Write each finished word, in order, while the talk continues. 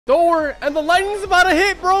Thor, and the lightning's about to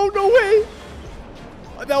hit, bro. No way.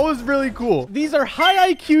 That was really cool. These are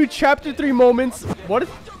high IQ chapter 3 moments. What?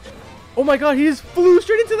 Oh my god, he just flew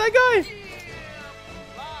straight into that guy.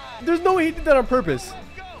 There's no way he did that on purpose.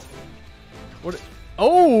 What?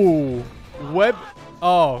 Oh, web.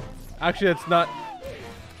 Oh, actually, that's not.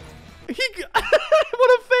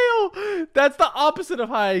 What a fail. That's the opposite of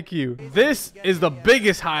high IQ. This is the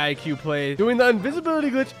biggest high IQ play. Doing the invisibility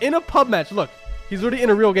glitch in a pub match. Look, he's already in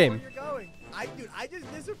a real game. Dude, I just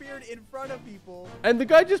disappeared in front of people. And the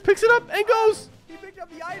guy just picks it up and goes. He picked up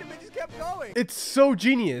the item and just kept going. It's so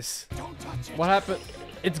genius. Don't touch it. What happened?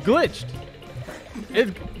 It's glitched.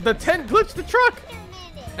 The tent glitched the truck.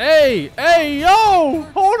 Hey, yo,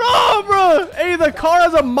 hold on, bro. Hey, the car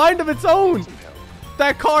has a mind of its own.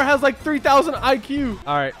 That car has like 3,000 IQ.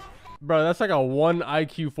 All right, bro, that's like a 1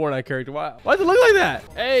 IQ Fortnite character. Wow. Why does it look like that?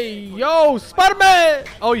 Hey, yo, Spider-Man.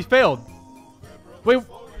 Oh, he failed. Wait,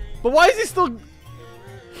 but why is he still...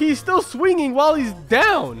 He's still swinging while he's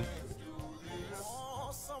down.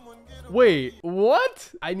 Wait, what?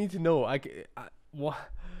 I need to know. What?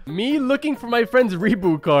 Me looking for my friend's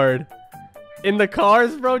reboot card in the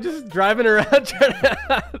cars, bro, just driving around.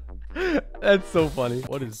 That's so funny.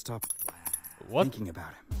 What is... Stop thinking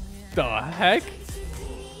about him. The heck?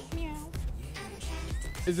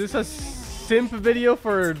 Is this a simp video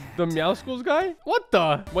for the Meow Schools guy? What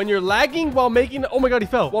the? When you're lagging while making... Oh my god, he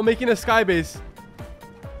fell. While making a sky base.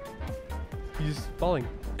 He's falling.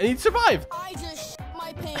 And he survived. I just shit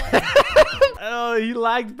my pants. Oh, he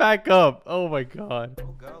lagged back up. Oh my god.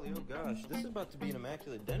 Oh golly, oh gosh. This is about to be an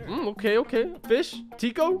immaculate dinner. Okay. Fish?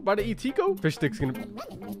 Tico? About to eat Tico? Fish stick's gonna...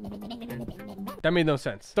 That made no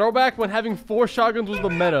sense. Throwback when having 4 shotguns was the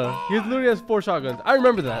meta. He literally has 4 shotguns. I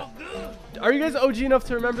remember that. Are you guys OG enough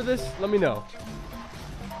to remember this? Let me know.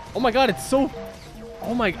 Oh my god, it's so...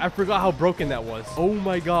 Oh my... I forgot how broken that was. Oh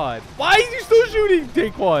my god. Why is he still shooting?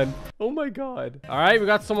 Take one. Oh my god. All right, we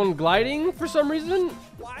got someone gliding for some reason.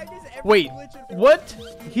 Why does every Wait, glitch in what?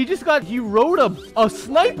 He rode a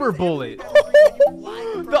sniper bullet.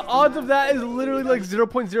 The odds of that is literally like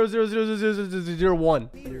 0.0000001.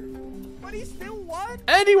 But he still won?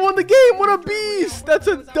 And he won the game. What a beast. That's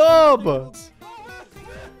a dub.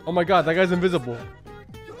 Oh my god, that guy's invisible.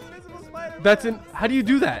 Invisible Spider-Man. That's in... How do you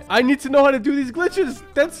do that? I need to know how to do these glitches.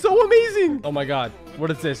 That's so amazing. Oh my god. What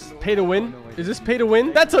is this? Pay to win? Is this pay to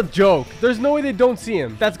win? That's a joke. There's no way they don't see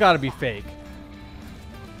him. That's gotta be fake.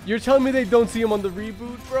 You're telling me they don't see him on the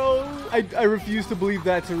reboot, bro? I refuse to believe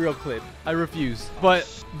that's a real clip. I refuse. But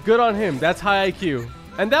good on him. That's high IQ.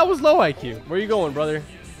 And that was low IQ. Where you going, brother?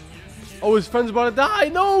 Oh, his friend's about to die.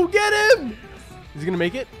 No, get him. Is he gonna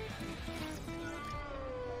make it?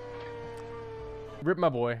 Rip my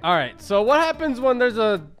boy. All right, so what happens when there's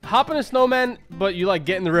a hop in a snowman, but you like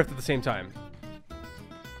get in the rift at the same time?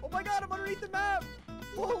 Oh my god, I'm underneath the map.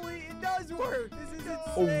 Holy, it does work. This is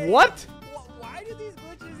insane. What? Why do these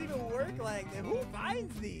glitches even work like that? Who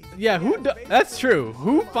finds these? Yeah, that's true.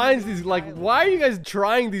 Who finds these? Like, why are you guys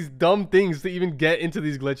trying these dumb things to even get into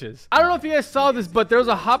these glitches? I don't know if you guys saw this, but there was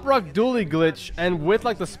a Hop Rock Dually glitch, and with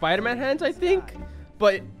like the Spider-Man hands, I think.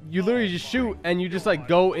 But you literally just shoot and you just like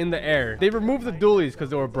go in the air. They removed the dualies because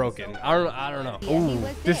they were broken. I don't know. Ooh,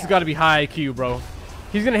 this has got to be high IQ, bro.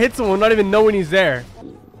 He's gonna hit someone not even knowing he's there.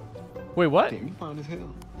 Wait, what? Damn, you fine as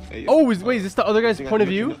hell. Hey, Oh, wait, is this the other guy's point of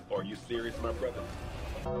view? Are you serious, my brother?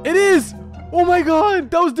 It is! Oh my god,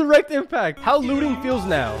 that was direct impact. How looting feels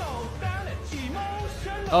now.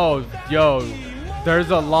 Oh, yo, there's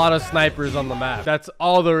a lot of snipers on the map. That's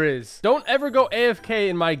all there is. Don't ever go AFK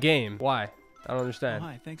in my game. Why? I don't understand.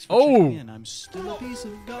 Hi, thanks for checking in. I'm still a piece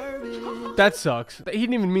of garbage. That sucks. He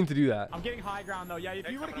didn't even mean to do that. I'm getting high ground though. Yeah,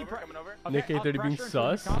 if you want to keep coming over. Nick A30 being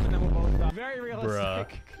sus? Very realistic. Bruh.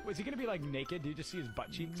 Was he gonna be like naked? Do you just see his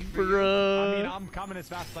butt cheeks? Bruh. I mean, I'm coming as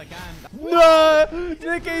fast as I can. No!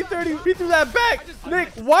 Nick A30, he threw that back! Nick,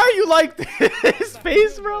 why are you like this? His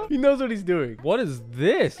face, bro? He knows what he's doing. What is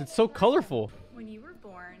this? It's so colorful. When you were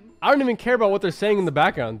born. I don't even care about what they're saying in the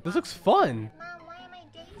background. This looks fun. Mom, why am I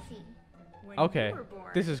Daisy? When Okay, you were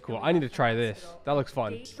born. this is cool. I need to try this. That looks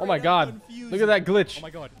fun. Oh my god, look at that glitch. Oh my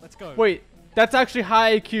god, let's go. Wait, that's actually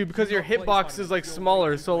high IQ because your hitbox is like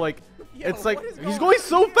smaller, so like it's like he's going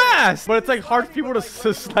so fast, but it's like hard for people to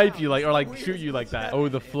snipe you like or like shoot you like that. Oh,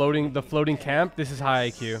 the floating camp. This is high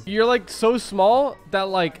IQ. You're like so small that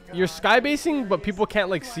like you're skybasing, but people can't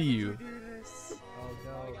like see you.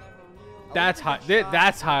 That's high.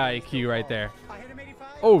 That's high IQ right there.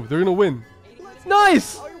 Oh, they're gonna win.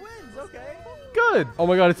 Nice. Good. Oh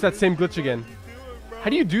my god, it's that same glitch again. How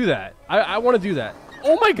do you do that? I want to do that.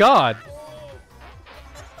 Oh my god.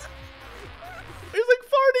 He's like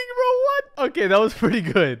farting, bro. What? Okay, that was pretty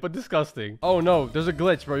good, but disgusting. Oh no, there's a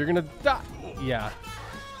glitch, bro. You're gonna die. Yeah.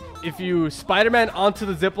 If you Spider-Man onto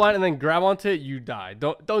the zip line and then grab onto it, you die.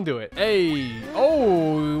 Don't do it. Hey.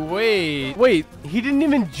 Oh, wait. Wait, he didn't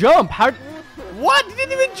even jump. How? What? He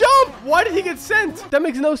didn't even jump. Why did he get sent? That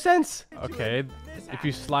makes no sense. Okay. If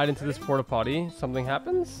you slide into this porta potty, something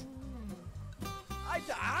happens. I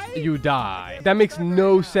died? You die. That makes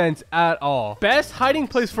no sense at all. Best hiding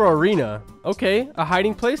place for arena. Okay, a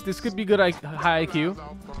hiding place. This could be good high IQ.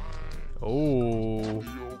 Oh.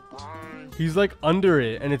 He's like under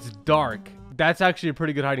it and it's dark. That's actually a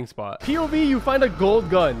pretty good hiding spot. POV, you find a gold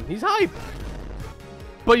gun. He's hype.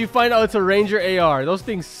 But you find out it's a Ranger AR. Those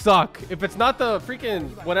things suck. If it's not the freaking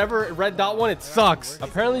whatever red dot one, it sucks.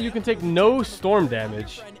 Apparently you can take no storm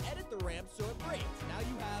damage.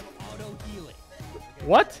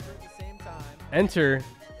 What? Enter.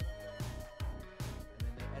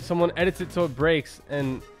 Someone edits it so it breaks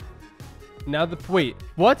and now wait,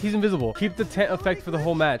 what? He's invisible. Keep the tent effect for the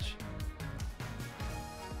whole match.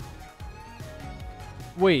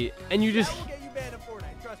 Wait, and you just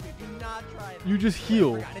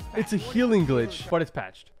heal. It's a healing glitch, but it's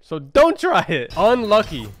patched. So don't try it.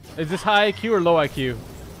 Unlucky. Is this high IQ or low IQ?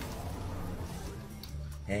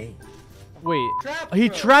 Hey. Wait, he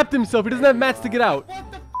trapped himself. He doesn't have mats to get out.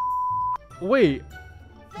 Wait,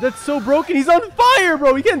 that's so broken. He's on fire,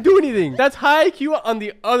 bro. He can't do anything. That's high IQ on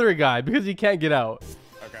the other guy because he can't get out.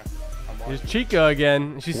 Okay. Here's Chica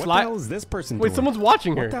again. She's What the hell is this person doing? Wait, someone's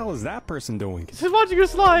watching her. What the hell is that person doing? She's watching her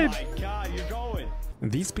slide. Oh my god, you're going.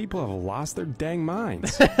 These people have lost their dang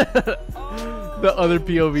minds. The other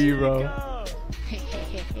POV, bro.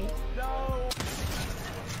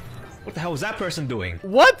 What the hell was that person doing?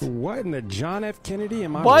 What? What in the John F. Kennedy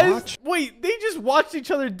am I Why watching? wait, they just watched each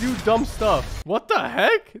other do dumb stuff. What the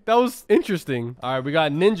heck? That was interesting. All right, we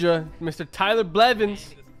got Ninja, Mr. Tyler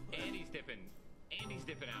Blevins. Andy's dipping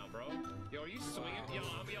out, bro. Yo, are you swinging? Yo,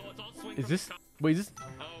 it's all swinging. Is this, wait, is this,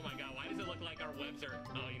 Oh my god, why does it look like our webs are...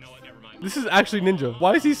 Oh, you know what? Never mind. this is actually Ninja.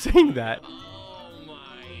 Why is he saying that?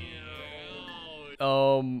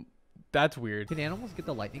 Oh my... That's weird. Can animals get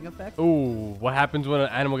the lightning effect? Ooh, what happens when an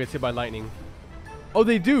animal gets hit by lightning? Oh,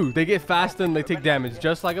 they do. They get fast and they take damage,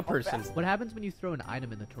 just like a person. What happens when you throw an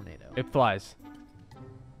item in the tornado? It flies.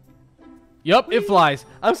 Yup, it flies.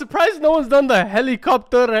 I'm surprised no one's done the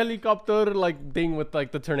helicopter like thing with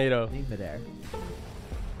like the tornado. Midair.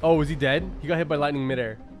 Oh, is he dead? He got hit by lightning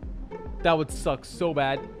midair. That would suck so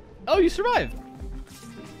bad. Oh, you survived.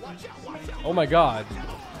 Oh my god.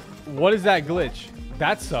 What is that glitch?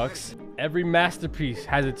 That sucks. Every masterpiece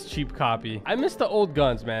has its cheap copy. I miss the old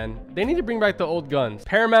guns, man. They need to bring back the old guns.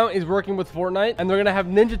 Paramount is working with Fortnite, and they're gonna have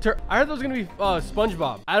Ninja Turtle. I heard there was gonna be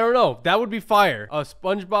SpongeBob. I don't know. That would be fire. A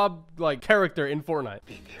SpongeBob like character in Fortnite.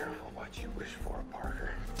 Be careful what you wish for,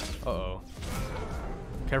 Parker. Uh-oh.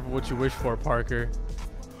 Careful what you wish for, Parker.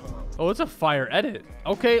 Oh, it's a fire edit.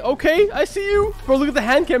 Okay, okay, I see you. Bro, look at the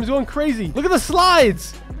hand cam. It's going crazy. Look at the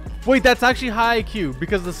slides. Wait, that's actually high IQ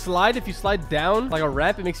because the slide, if you slide down like a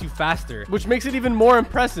ramp, it makes you faster, which makes it even more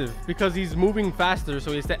impressive because he's moving faster,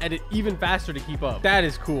 so he has to edit even faster to keep up. That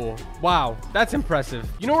is cool. Wow, that's impressive.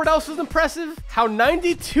 You know what else is impressive? How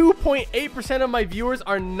 92.8% of my viewers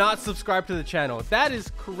are not subscribed to the channel. That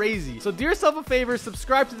is crazy. So do yourself a favor,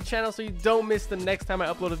 subscribe to the channel so you don't miss the next time I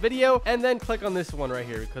upload a video, and then click on this one right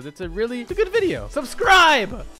here because it's a good video. Subscribe!